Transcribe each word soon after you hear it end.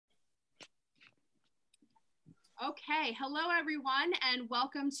Okay, hello everyone, and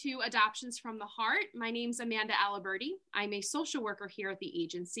welcome to Adoptions from the Heart. My name's Amanda Aliberti. I'm a social worker here at the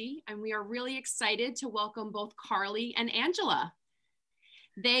agency, and we are really excited to welcome both Carli and Angela.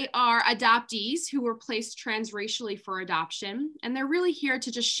 They are adoptees who were placed transracially for adoption, and they're really here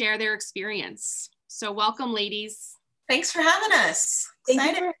to just share their experience. So welcome, ladies. Thanks for having us.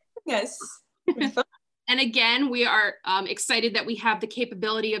 Thank you for having us. And again, we are excited that we have the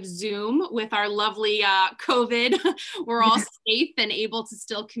capability of Zoom with our lovely COVID. We're all safe and able to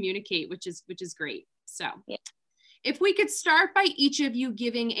still communicate, which is great. So yeah. If we could start by each of you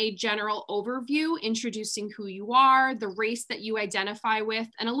giving a general overview, introducing who you are, the race that you identify with,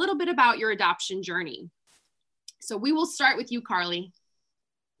 and a little bit about your adoption journey. So we will start with you, Carli.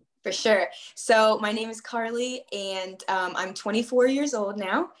 For sure. So my name is Carli, and I'm 24 years old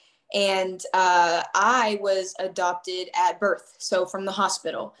now. And I was adopted at birth, so from the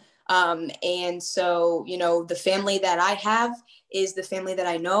hospital. And so, you know, the family that I have is the family that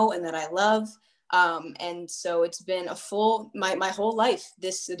I know and that I love. And so it's been a full, my whole life,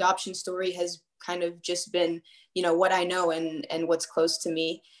 this adoption story has kind of just been, you know, what I know and what's close to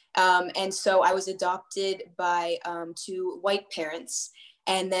me. And so I was adopted by two white parents.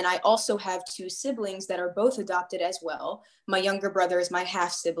 And then I also have two siblings that are both adopted as well. My younger brother is my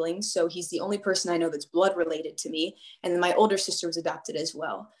half sibling, so he's the only person I know that's blood related to me. And then my older sister was adopted as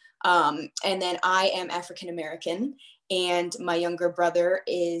well. And then I am African American, and my younger brother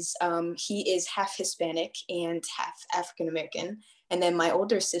is, he is half Hispanic and half African American. And then my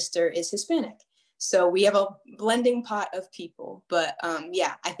older sister is Hispanic. So we have a blending pot of people. But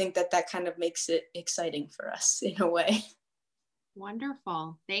yeah, I think that kind of makes it exciting for us in a way.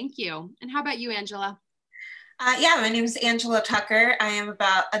 Wonderful. Thank you. And how about you, Angela? Yeah, my name is Angela Tucker. I am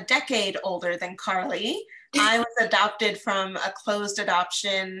about a decade older than Carli. I was adopted from a closed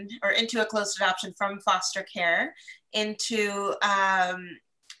adoption or into a closed adoption from foster care into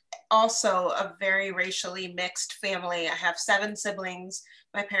also a very racially mixed family. I have 7 siblings.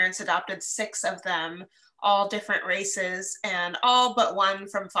 My parents adopted 6 of them, all different races, and all but one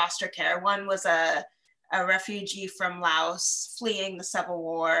from foster care. One was a refugee from Laos fleeing the Civil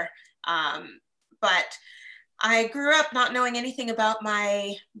War. But I grew up not knowing anything about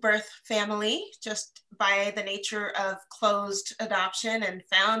my birth family, just by the nature of closed adoption, and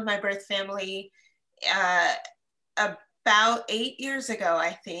found my birth family about 8 years ago,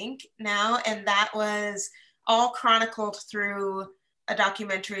 I think now. And that was all chronicled through a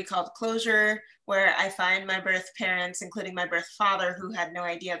documentary called Closure, where I find my birth parents, including my birth father, who had no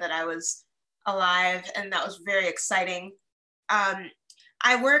idea that I was alive, and that was very exciting.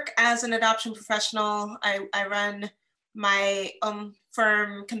 I work as an adoption professional. I run my own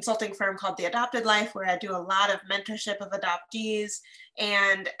consulting firm called The Adopted Life, where I do a lot of mentorship of adoptees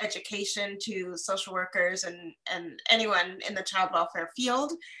and education to social workers and anyone in the child welfare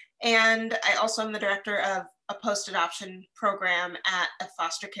field. And I also am the director of a post-adoption program at a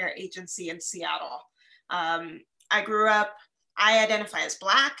foster care agency in Seattle. I identify as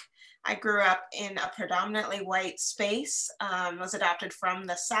Black. I grew up in a predominantly white space, was adopted from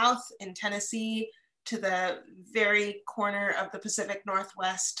the South in Tennessee to the very corner of the Pacific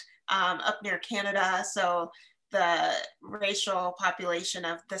Northwest up near Canada. So the racial population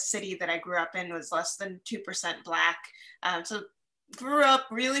of the city that I grew up in was less than 2% Black. So grew up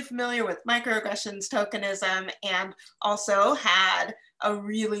really familiar with microaggressions, tokenism, and also had a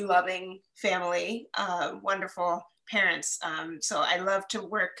really loving family, wonderful parents. So I love to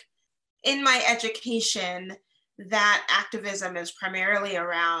work in my education. That activism is primarily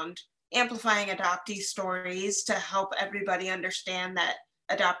around amplifying adoptee stories to help everybody understand that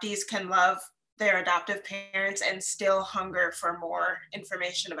adoptees can love their adoptive parents and still hunger for more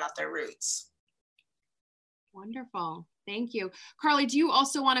information about their roots. Wonderful. Thank you. Carli, do you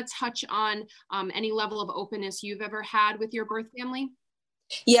also want to touch on any level of openness you've ever had with your birth family?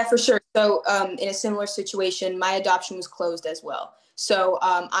 Yeah, for sure. So in a similar situation, my adoption was closed as well. So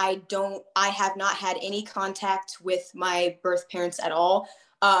I have not had any contact with my birth parents at all.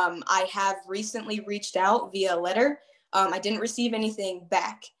 I have recently reached out via letter. I didn't receive anything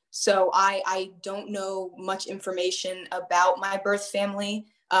back. So I don't know much information about my birth family,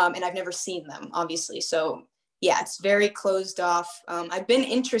 and I've never seen them, obviously. So yeah, it's very closed off. I've been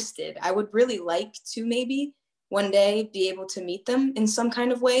interested. I would really like to maybe one day be able to meet them in some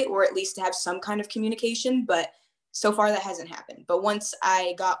kind of way, or at least to have some kind of communication, but so far that hasn't happened. But once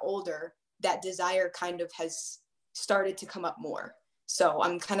I got older, that desire kind of has started to come up more. So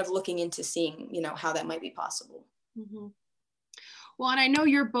I'm kind of looking into seeing, you know, how that might be possible. Mm-hmm. Well, and I know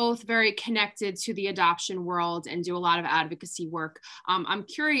you're both very connected to the adoption world and do a lot of advocacy work. I'm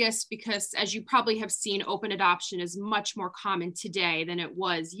curious because, as you probably have seen, open adoption is much more common today than it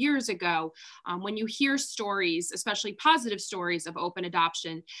was years ago. When you hear stories, especially positive stories of open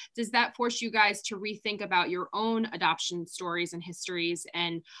adoption, does that force you guys to rethink about your own adoption stories and histories?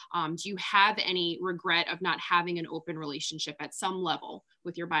 And do you have any regret of not having an open relationship at some level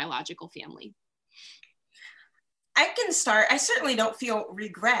with your biological family? I can start. I certainly don't feel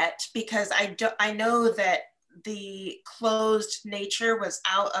regret because I know that the closed nature was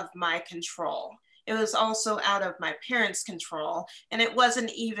out of my control. It was also out of my parents' control. And it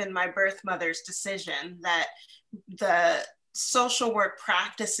wasn't even my birth mother's decision. That the social work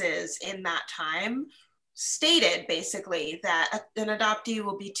practices in that time stated basically that an adoptee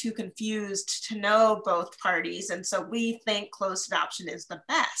will be too confused to know both parties. And so we think closed adoption is the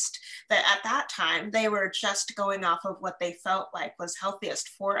best. That at that time, they were just going off of what they felt like was healthiest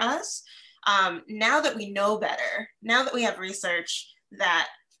for us. Now that we know better, now that we have research that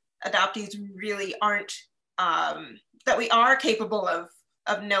adoptees really aren't, that we are capable of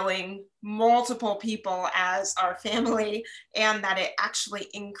knowing multiple people as our family, and that it actually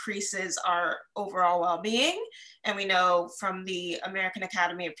increases our overall well-being. And we know from the American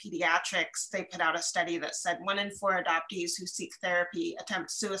Academy of Pediatrics, they put out a study that said 1 in 4 adoptees who seek therapy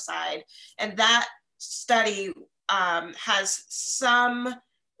attempt suicide. And that study has some,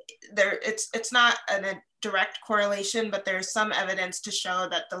 it's not a direct correlation, but there's some evidence to show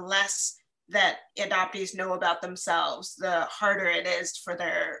that the less that adoptees know about themselves, the harder it is for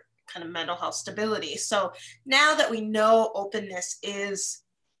their kind of mental health stability. So now that we know openness is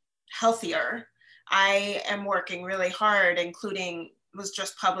healthier, I am working really hard, including was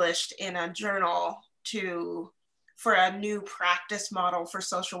just published in a journal for a new practice model for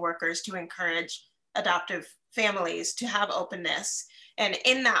social workers to encourage adoptive families to have openness. And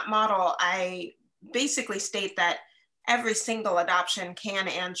in that model, I basically state that every single adoption can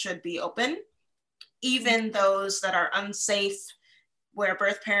and should be open, even those that are unsafe, where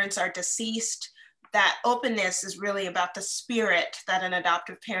birth parents are deceased. That openness is really about the spirit that an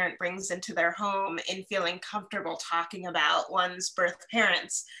adoptive parent brings into their home in feeling comfortable talking about one's birth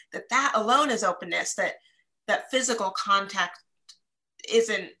parents. That alone is openness, that physical contact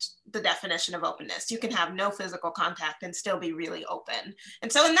isn't the definition of openness. You can have no physical contact and still be really open.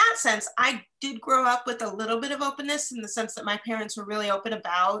 And so in that sense, I did grow up with a little bit of openness, in the sense that my parents were really open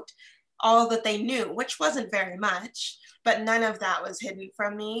about all that they knew, which wasn't very much, but none of that was hidden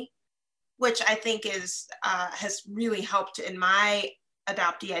from me, which I think has really helped in my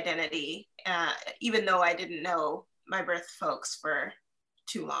adoptee identity, even though I didn't know my birth folks for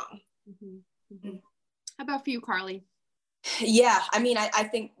too long. Mm-hmm. Mm-hmm. How about for you, Carli? Yeah, I mean, I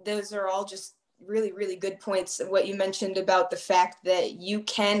think those are all just really, really good points. What you mentioned about the fact that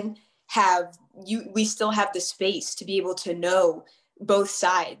we still have the space to be able to know both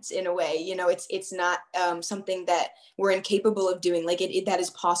sides in a way. You know, it's not something that we're incapable of doing. Like that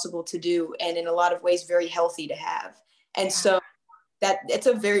is possible to do, and in a lot of ways, very healthy to have. And so that it's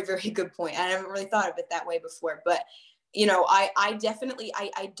a very, very good point. I haven't really thought of it that way before, but you know, I definitely,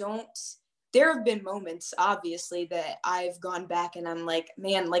 I don't. There have been moments, obviously, that I've gone back and I'm like,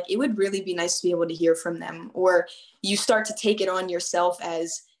 man, like it would really be nice to be able to hear from them. Or you start to take it on yourself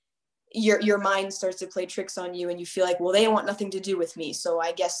as your mind starts to play tricks on you, and you feel like, well, they want nothing to do with me. So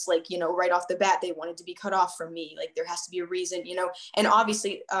I guess, like, you know, right off the bat, they wanted to be cut off from me. Like there has to be a reason, you know. And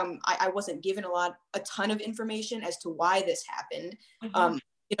obviously, I wasn't given a ton of information as to why this happened. Mm-hmm.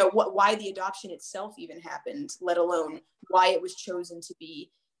 You know, why the adoption itself even happened, let alone why it was chosen to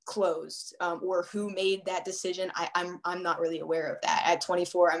be closed, or who made that decision. I'm not really aware of that. At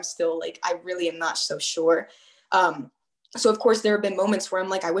 24, I'm still like, I really am not so sure. So of course there have been moments where I'm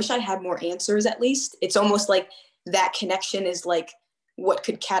like, I wish I had more answers. At least it's almost like that connection is like what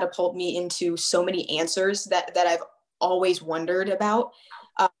could catapult me into so many answers that I've always wondered about.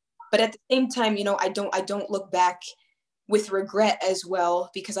 But at the same time, you know, I don't look back with regret as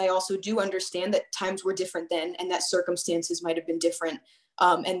well, because I also do understand that times were different then, and that circumstances might have been different.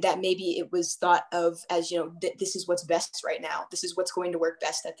 And that maybe it was thought of as, you know, this is what's best right now. This is what's going to work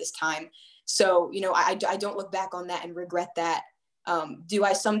best at this time. So, you know, I don't look back on that and regret that. Do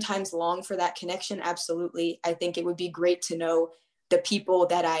I sometimes long for that connection? Absolutely. I think it would be great to know the people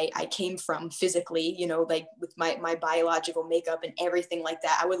that I came from physically, you know, like with my biological makeup and everything like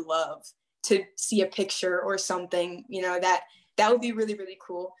that. I would love to see a picture or something, you know, that would be really, really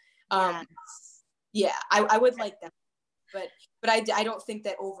cool. Yeah, I would like that. But I don't think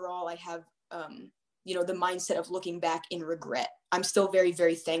that overall I have the mindset of looking back in regret. I'm still very,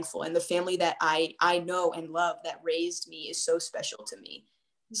 very thankful. And the family that I know and love that raised me is so special to me.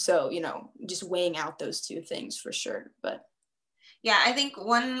 So, just weighing out those two things for sure. But yeah, I think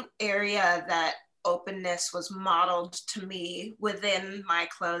one area that openness was modeled to me within my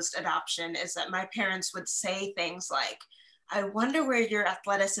closed adoption is that my parents would say things like, I wonder where your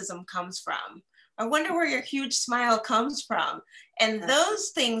athleticism comes from. I wonder where your huge smile comes from. And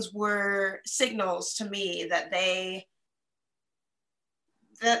those things were signals to me that they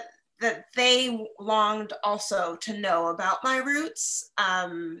longed also to know about my roots,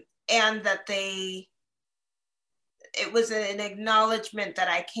 and that it was an acknowledgement that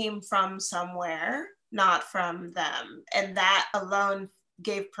I came from somewhere, not from them. And that alone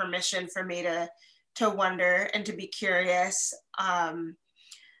gave permission for me to wonder and to be curious.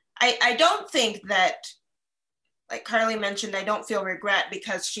 I don't think that, like Carli mentioned, I don't feel regret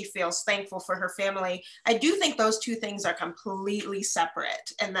because she feels thankful for her family. I do think those two things are completely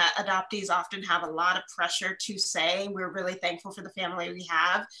separate, and that adoptees often have a lot of pressure to say, we're really thankful for the family we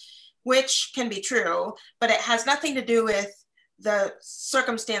have, which can be true, but it has nothing to do with the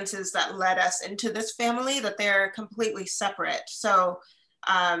circumstances that led us into this family, that they're completely separate. So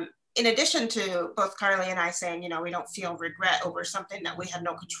in addition to both Carli and I saying, we don't feel regret over something that we had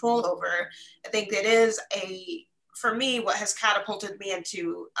no control over, I think it is for me, what has catapulted me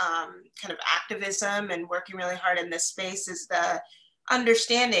into kind of activism and working really hard in this space is the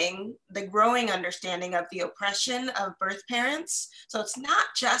growing understanding of the oppression of birth parents. So it's not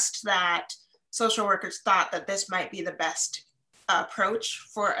just that social workers thought that this might be the best approach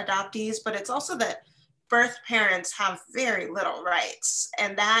for adoptees, but it's also that birth parents have very little rights.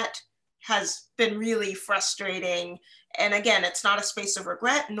 And that has been really frustrating. And again, it's not a space of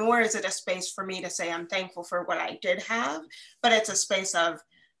regret, nor is it a space for me to say I'm thankful for what I did have, but it's a space of,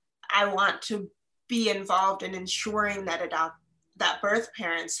 I want to be involved in ensuring that birth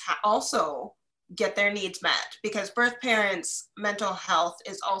parents also get their needs met, because birth parents' mental health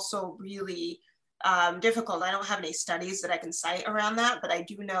is also really difficult. I don't have any studies that I can cite around that, but I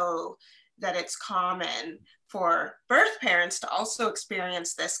do know that it's common for birth parents to also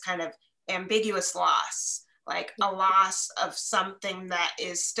experience this kind of ambiguous loss, like a loss of something that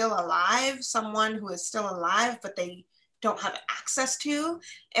is still alive, someone who is still alive, but they don't have access to.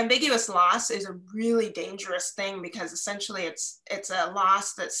 Ambiguous loss is a really dangerous thing because essentially it's a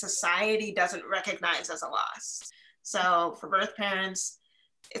loss that society doesn't recognize as a loss. So for birth parents,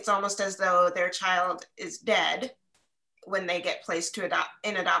 it's almost as though their child is dead when they get placed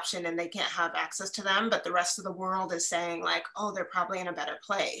in adoption and they can't have access to them, but the rest of the world is saying like, oh, they're probably in a better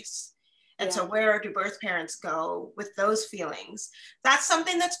place. And so where do birth parents go with those feelings? That's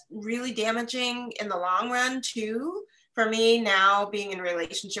something that's really damaging in the long run too. For me now, being in a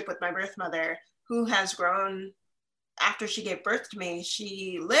relationship with my birth mother, who has grown after she gave birth to me,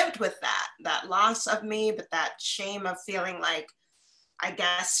 she lived with that loss of me, but that shame of feeling like, I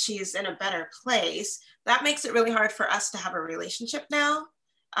guess she's in a better place. That makes it really hard for us to have a relationship now,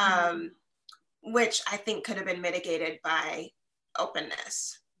 which I think could have been mitigated by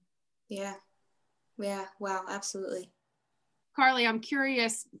openness. Yeah. Wow. Absolutely. Carli, I'm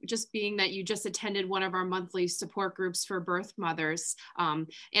curious, just being that you just attended one of our monthly support groups for birth mothers.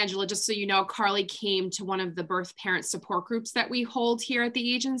 Angela, just so you know, Carli came to one of the birth parent support groups that we hold here at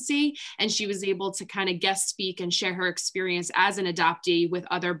the agency, and she was able to kind of guest speak and share her experience as an adoptee with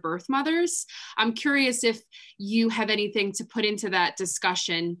other birth mothers. I'm curious if you have anything to put into that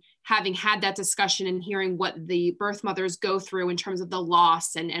discussion, having had that discussion and hearing what the birth mothers go through in terms of the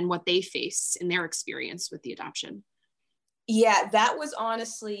loss and what they face in their experience with the adoption. Yeah, that was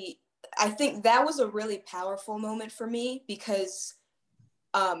honestly, I think that was a really powerful moment for me because,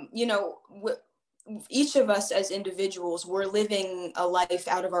 each of us as individuals, we're living a life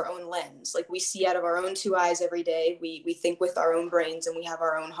out of our own lens. Like we see out of our own two eyes every day. We think with our own brains and we have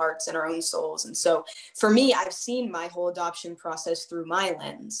our own hearts and our own souls. And so for me, I've seen my whole adoption process through my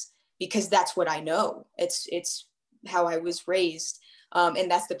lens because that's what I know. It's how I was raised.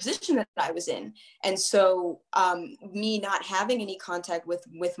 And that's the position that I was in. And so me not having any contact with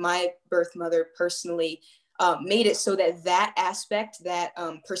my birth mother personally made it so that aspect, that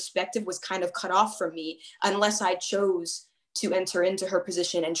perspective was kind of cut off from me unless I chose to enter into her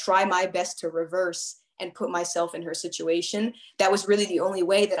position and try my best to reverse and put myself in her situation. That was really the only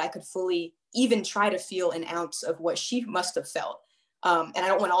way that I could fully even try to feel an ounce of what she must have felt. And I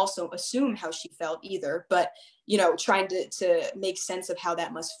don't want to also assume how she felt either, but, trying to make sense of how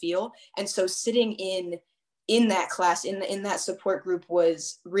that must feel. And so sitting in that class, in that support group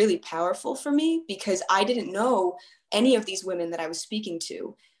was really powerful for me because I didn't know any of these women that I was speaking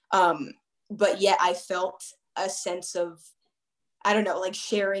to. but yet I felt a sense of, I don't know, like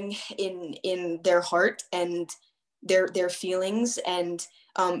sharing in their heart and their feelings. And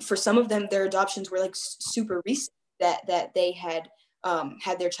for some of them, their adoptions were like super recent, that they had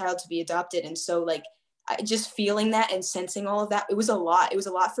had their child to be adopted. And so like, just feeling that and sensing all of that, it was a lot. It was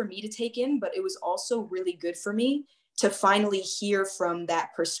a lot for me to take in, but it was also really good for me to finally hear from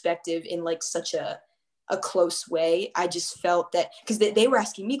that perspective in like such a close way. I just felt that, because they were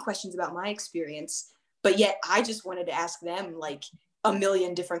asking me questions about my experience, but yet I just wanted to ask them like a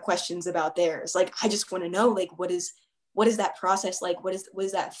million different questions about theirs. Like, I just want to know, like, what is that process like? What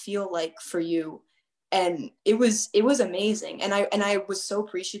does that feel like for you? And it was amazing. And I was so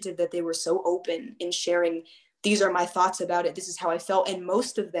appreciative that they were so open in sharing, these are my thoughts about it, this is how I felt. And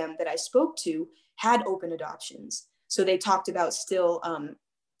most of them that I spoke to had open adoptions. So they talked about still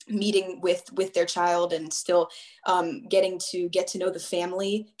meeting with their child, and still getting to get to know the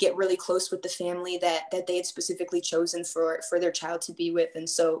family, get really close with the family that they had specifically chosen for their child to be with. And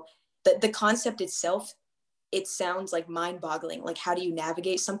so the concept itself, it sounds like mind-boggling. Like, how do you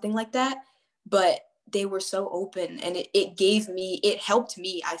navigate something like that? But they were so open, and it helped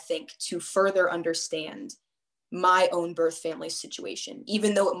me, I think, to further understand my own birth family situation.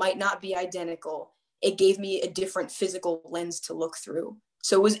 Even though it might not be identical, it gave me a different physical lens to look through.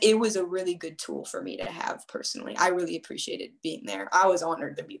 So it was a really good tool for me to have personally. I really appreciated being there. I was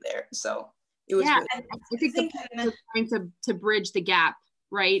honored to be there. So it was really I think the trying to bridge the gap,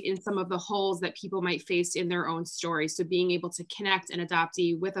 right, in some of the holes that people might face in their own story. So being able to connect an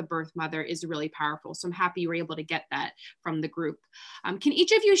adoptee with a birth mother is really powerful. So I'm happy you were able to get that from the group. Can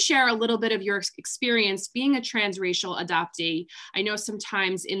each of you share a little bit of your experience being a transracial adoptee? I know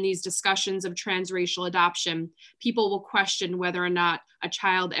sometimes in these discussions of transracial adoption, people will question whether or not a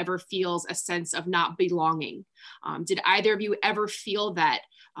child ever feels a sense of not belonging. Did either of you ever feel that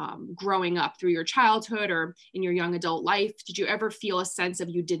growing up through your childhood or in your young adult life? Did you ever feel a sense of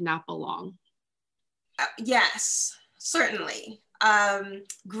you did not belong? Yes, certainly.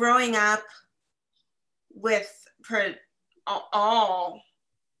 Growing up with all,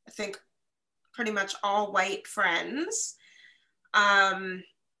 I think pretty much all white friends,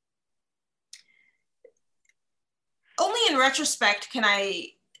 only in retrospect can I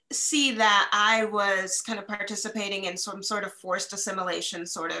see that I was kind of participating in some sort of forced assimilation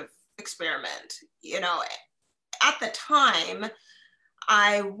sort of experiment. You know, at the time,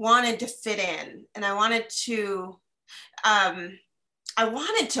 I wanted to fit in, and I wanted to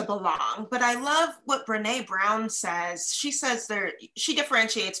belong. But I love what Brene Brown says. She says she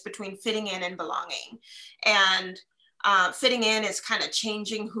differentiates between fitting in and belonging. And fitting in is kind of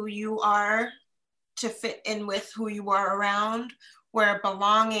changing who you are to fit in with who you are around, where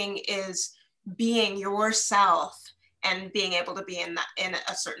belonging is being yourself and being able to be in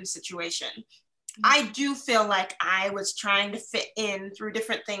a certain situation. I do feel like I was trying to fit in through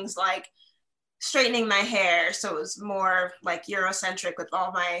different things, like straightening my hair, so it was more like Eurocentric with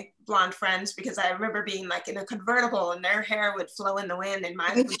all my blonde friends, because I remember being like in a convertible and their hair would flow in the wind and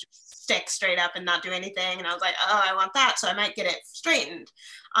mine would just stick straight up and not do anything. And I was like, oh, I want that, so I might get it straightened.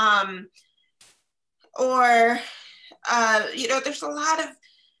 You know, there's a lot of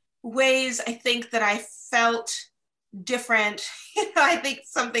ways I think that I felt different. You know, I think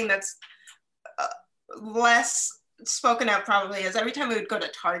something that's less spoken of probably is every time we would go to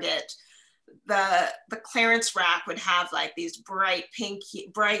Target, the clearance rack would have like these bright pink,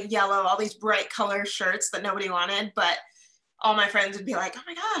 bright yellow, all these bright color shirts that nobody wanted, but all my friends would be like, oh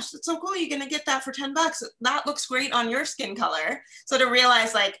my gosh, that's so cool, you're gonna get that for $10. That looks great on your skin color. So to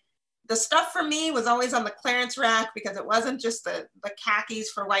realize like the stuff for me was always on the clearance rack, because it wasn't just the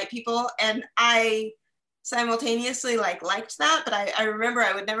khakis for white people. And I simultaneously liked that, but I remember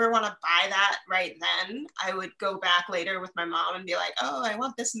I would never want to buy that right then. I would go back later with my mom and be like, oh, I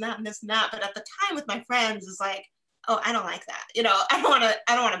want this and that and this and that. But at the time with my friends, it's like, oh, I don't like that. You know, I don't want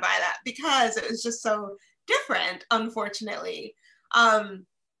to buy that, because it was just so different, unfortunately.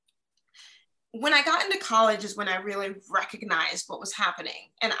 When I got into college is when I really recognized what was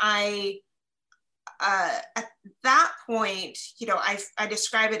happening. And at that point, you know, I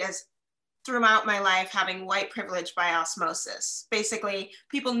describe it as throughout my life having white privilege by osmosis. Basically,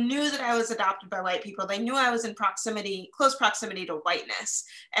 people knew that I was adopted by white people. They knew I was in close proximity to whiteness.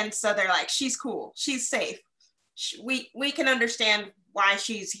 And so they're like, she's cool, she's safe. We can understand why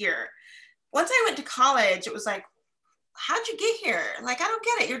she's here. Once I went to college, it was like, how'd you get here? Like, I don't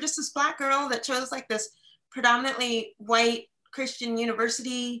get it. You're just this Black girl that chose like this predominantly white Christian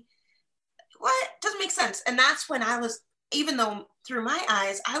university. What? Doesn't make sense. And that's when I was, even though through my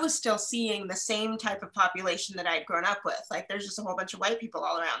eyes, I was still seeing the same type of population that I'd grown up with. Like, there's just a whole bunch of white people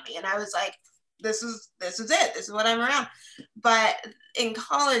all around me. And I was like, this is it. This is what I'm around. But in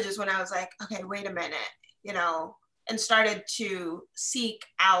college is when I was like, okay, wait a minute, you know, and started to seek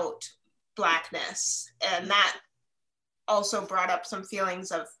out Blackness. And that also brought up some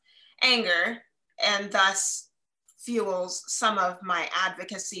feelings of anger, and thus fuels some of my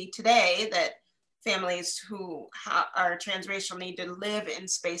advocacy today that families who are transracial need to live in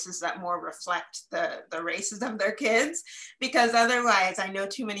spaces that more reflect the races of their kids, because otherwise I know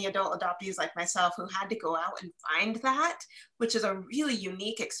too many adult adoptees like myself who had to go out and find that, which is a really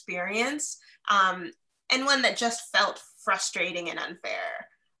unique experience, and one that just felt frustrating and unfair.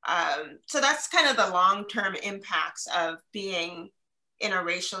 So that's kind of the long-term impacts of being in a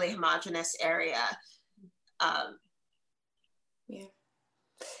racially homogenous area.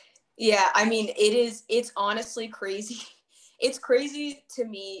 Yeah, I mean, it's honestly crazy. It's crazy to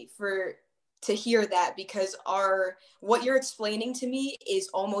me to hear that, because what you're explaining to me is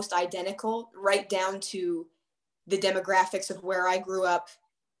almost identical, right down to the demographics of where I grew up,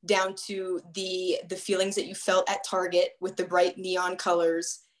 down to the feelings that you felt at Target with the bright neon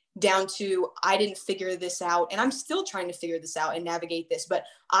colors, down to I didn't figure this out, and I'm still trying to figure this out and navigate this, but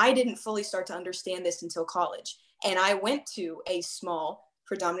I didn't fully start to understand this until college. And I went to a small,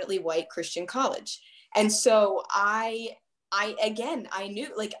 predominantly white Christian college. And so I knew,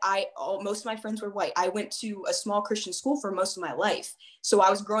 like, most of my friends were white. I went to a small Christian school for most of my life. So I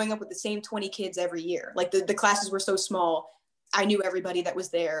was growing up with the same 20 kids every year. Like, the classes were so small, I knew everybody that was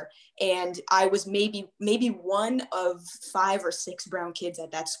there. And I was maybe one of 5 or 6 brown kids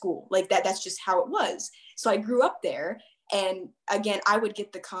at that school. Like, that's just how it was. So I grew up there. And again, I would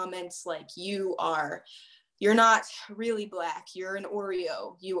get the comments like, you're not really Black. You're an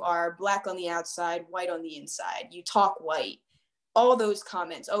Oreo. You are Black on the outside, white on the inside. You talk white. All those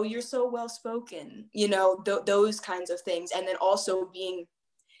comments. Oh, you're so well-spoken. You know, those kinds of things. And then also being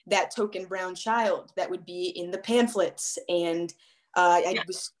that token brown child that would be in the pamphlets. And I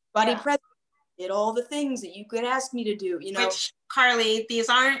was body president, did all the things that you could ask me to do, you know. Which, Carly, these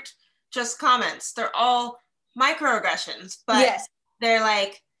aren't just comments. They're all microaggressions, but they're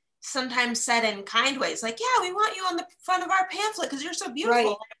like, sometimes said in kind ways, like, yeah, we want you on the front of our pamphlet because you're so beautiful.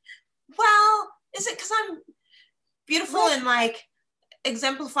 Right. Well, is it because I'm beautiful and like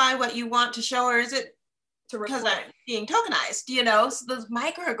exemplify what you want to show, or is it because I'm being tokenized, you know? So those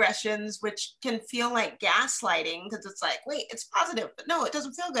microaggressions, which can feel like gaslighting, because it's like, wait, it's positive, but no, it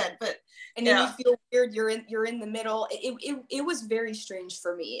doesn't feel good. But and then you feel weird. You're in the middle. It was very strange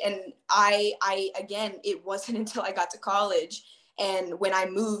for me. And I again, it wasn't until I got to college and when I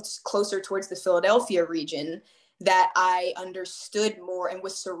moved closer towards the Philadelphia region that I understood more and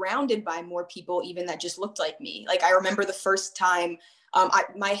was surrounded by more people even that just looked like me. Like, I remember the first time,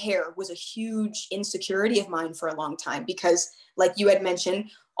 my hair was a huge insecurity of mine for a long time, because like you had mentioned,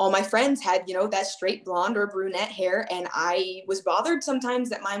 all my friends had, you know, that straight blonde or brunette hair. And I was bothered sometimes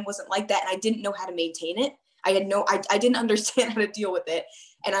that mine wasn't like that. And I didn't know how to maintain it. I didn't understand how to deal with it.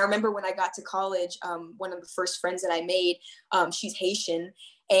 And I remember when I got to college, one of the first friends that I made, she's Haitian,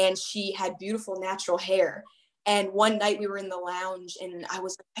 and she had beautiful natural hair. And one night we were in the lounge and I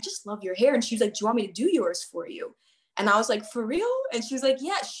was like, I just love your hair. And she was like, do you want me to do yours for you? And I was like, for real? And she was like,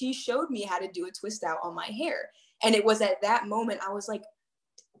 yeah, she showed me how to do a twist out on my hair. And it was at that moment, I was like,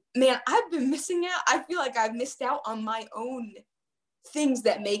 man, I've been missing out. I feel like I've missed out on my own things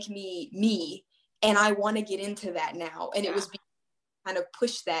that make me me. And I want to get into that now. And it was kind of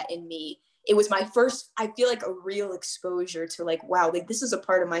pushed that in me. It was my first, I feel like, a real exposure to like, wow, like this is a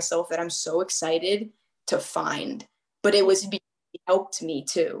part of myself that I'm so excited to find. But it helped me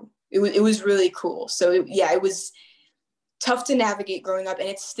too. It was really cool. So it was tough to navigate growing up. And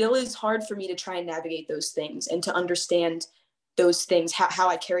it still is hard for me to try and navigate those things and to understand those things, how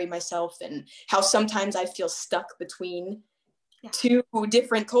I carry myself, and how sometimes I feel stuck between two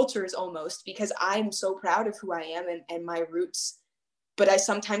different cultures almost, because I'm so proud of who I am and my roots. But I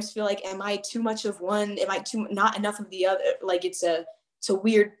sometimes feel like, am I too much of one? Am I not enough of the other? Like, it's a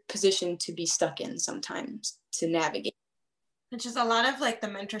weird position to be stuck in sometimes to navigate. Which is a lot of like the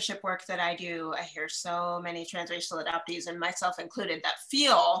mentorship work that I do. I hear so many transracial adoptees, and myself included, that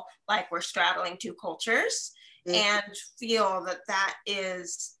feel like we're straddling two cultures and feel that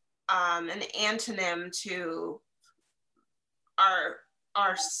is an antonym to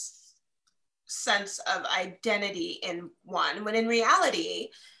our sense of identity in one, when in reality,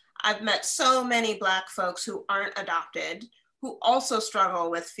 I've met so many Black folks who aren't adopted, who also struggle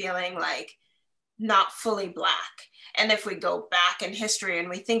with feeling like not fully Black. And if we go back in history and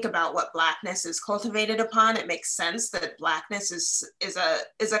we think about what Blackness is cultivated upon, it makes sense that Blackness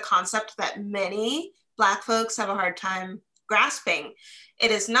is a concept that many Black folks have a hard time grasping.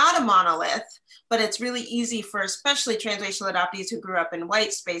 It is not a monolith, but it's really easy for especially transracial adoptees who grew up in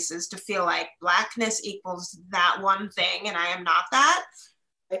white spaces to feel like Blackness equals that one thing, and I am not that.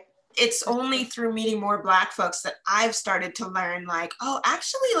 It's only through meeting more Black folks that I've started to learn, like, oh,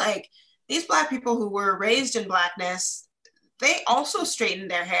 actually, like, these Black people who were raised in Blackness, they also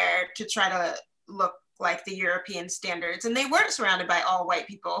straightened their hair to try to look like the European standards, and they weren't surrounded by all white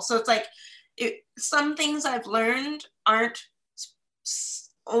people. So it's like, some things I've learned aren't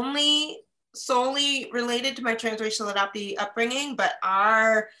only solely related to my transracial adoptee upbringing, but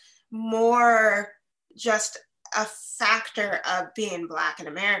are more just a factor of being Black in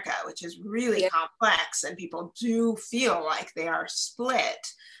America, which is really complex, and people do feel like they are split.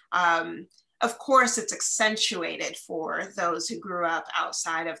 Of course, it's accentuated for those who grew up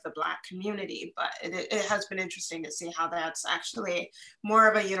outside of the Black community, but it has been interesting to see how that's actually more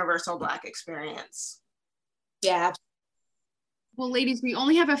of a universal Black experience. Yeah. Well, ladies, we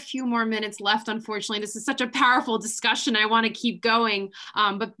only have a few more minutes left, unfortunately. This is such a powerful discussion. I want to keep going,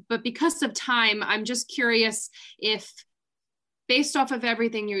 but because of time, I'm just curious if, based off of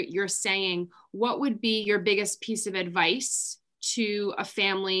everything you're saying, what would be your biggest piece of advice to a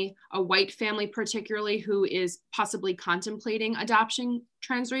family, a white family particularly, who is possibly contemplating adoption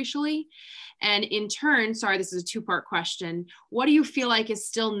transracially? And in turn, sorry, this is a two-part question, what do you feel like is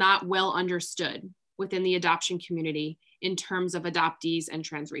still not well understood within the adoption community in terms of adoptees and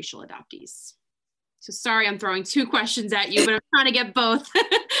transracial adoptees? So sorry, I'm throwing two questions at you, but I'm trying to get both.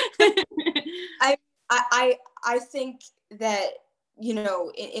 I think that, you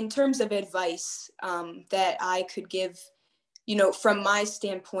know, in terms of advice that I could give, you know, from my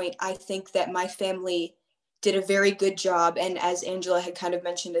standpoint, I think that my family did a very good job, and as Angela had kind of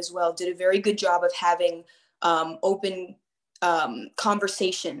mentioned as well, did a very good job of having open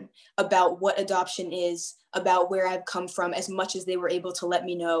conversation about what adoption is, about where I've come from, as much as they were able to let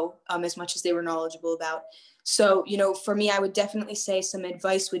me know, as much as they were knowledgeable about. So, you know, for me, I would definitely say some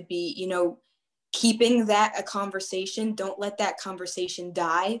advice would be, you know, keeping that a conversation. Don't let that conversation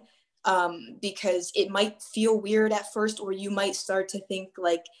die, because it might feel weird at first, or you might start to think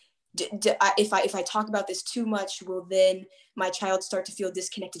like, if I talk about this too much, will then my child start to feel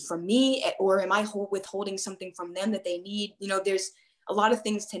disconnected from me, or am I withholding something from them that they need? You know, there's a lot of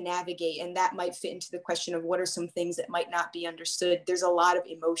things to navigate, and that might fit into the question of what are some things that might not be understood. There's a lot of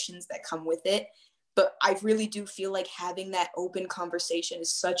emotions that come with it, but I really do feel like having that open conversation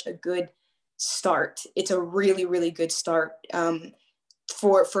is such a good start. It's a really, really good start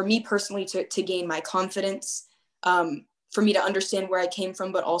for me personally to gain my confidence, for me to understand where I came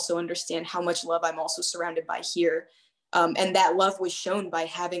from, but also understand how much love I'm also surrounded by here. And that love was shown by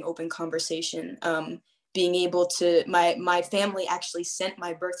having open conversation, being able to, my family actually sent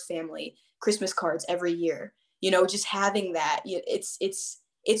my birth family Christmas cards every year, you know, just having that,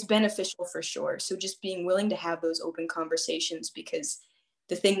 it's beneficial for sure. So just being willing to have those open conversations, because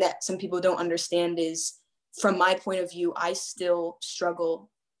the thing that some people don't understand is, from my point of view, I still struggle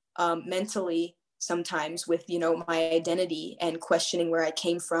mentally sometimes with, you know, my identity and questioning where I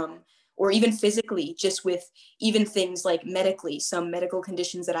came from, or even physically, just with even things like medically, some medical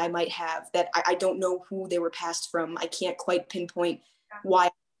conditions that I might have that I don't know who they were passed from. I can't quite pinpoint why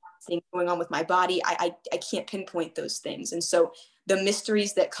things going on with my body. I can't pinpoint those things. And so the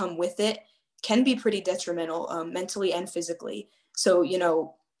mysteries that come with it can be pretty detrimental, mentally and physically. So, you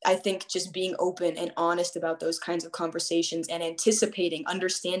know, I think just being open and honest about those kinds of conversations, and anticipating,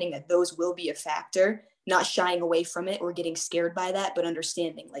 understanding that those will be a factor, not shying away from it or getting scared by that, but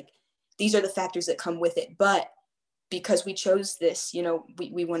understanding like these are the factors that come with it. But because we chose this, you know,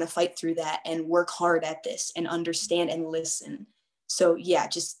 we want to fight through that and work hard at this and understand and listen. So yeah,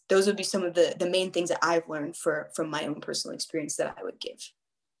 just those would be some of the main things that I've learned from my own personal experience that I would give.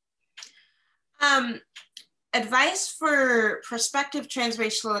 Advice for prospective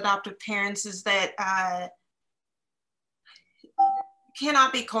transracial adoptive parents is that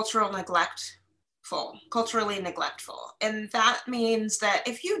cannot be culturally neglectful. And that means that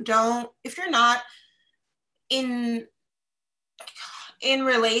if you're not in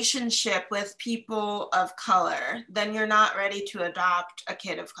relationship with people of color, then you're not ready to adopt a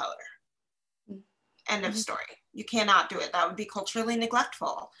kid of color. End of story. You cannot do it. That would be culturally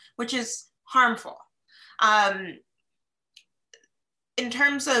neglectful, which is harmful. In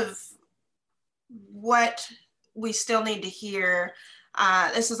terms of what we still need to hear,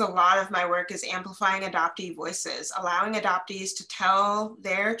 this is a lot of my work, is amplifying adoptee voices, allowing adoptees to tell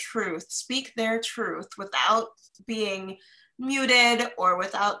their truth, speak their truth without being muted or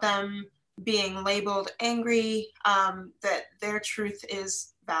without them being labeled angry, that their truth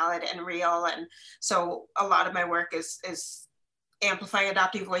is valid and real. And so a lot of my work is amplifying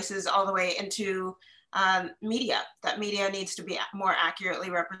adoptee voices all the way into media. That media needs to be more accurately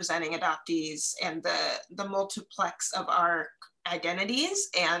representing adoptees and the multiplex of our identities,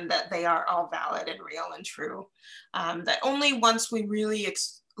 and that they are all valid and real and true. That only once we really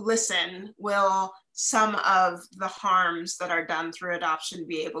listen will some of the harms that are done through adoption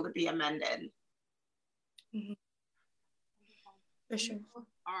be able to be amended. Mm-hmm. For sure.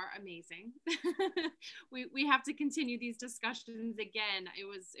 Are amazing. we have to continue these discussions again. It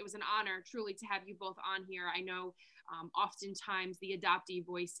was an honor truly to have you both on here. I know oftentimes the adoptee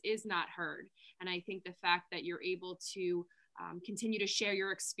voice is not heard, and I think the fact that you're able to continue to share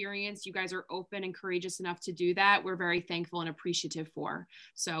your experience, you guys are open and courageous enough to do that, we're very thankful and appreciative for.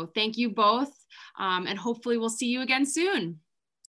 So thank you both, and hopefully we'll see you again soon.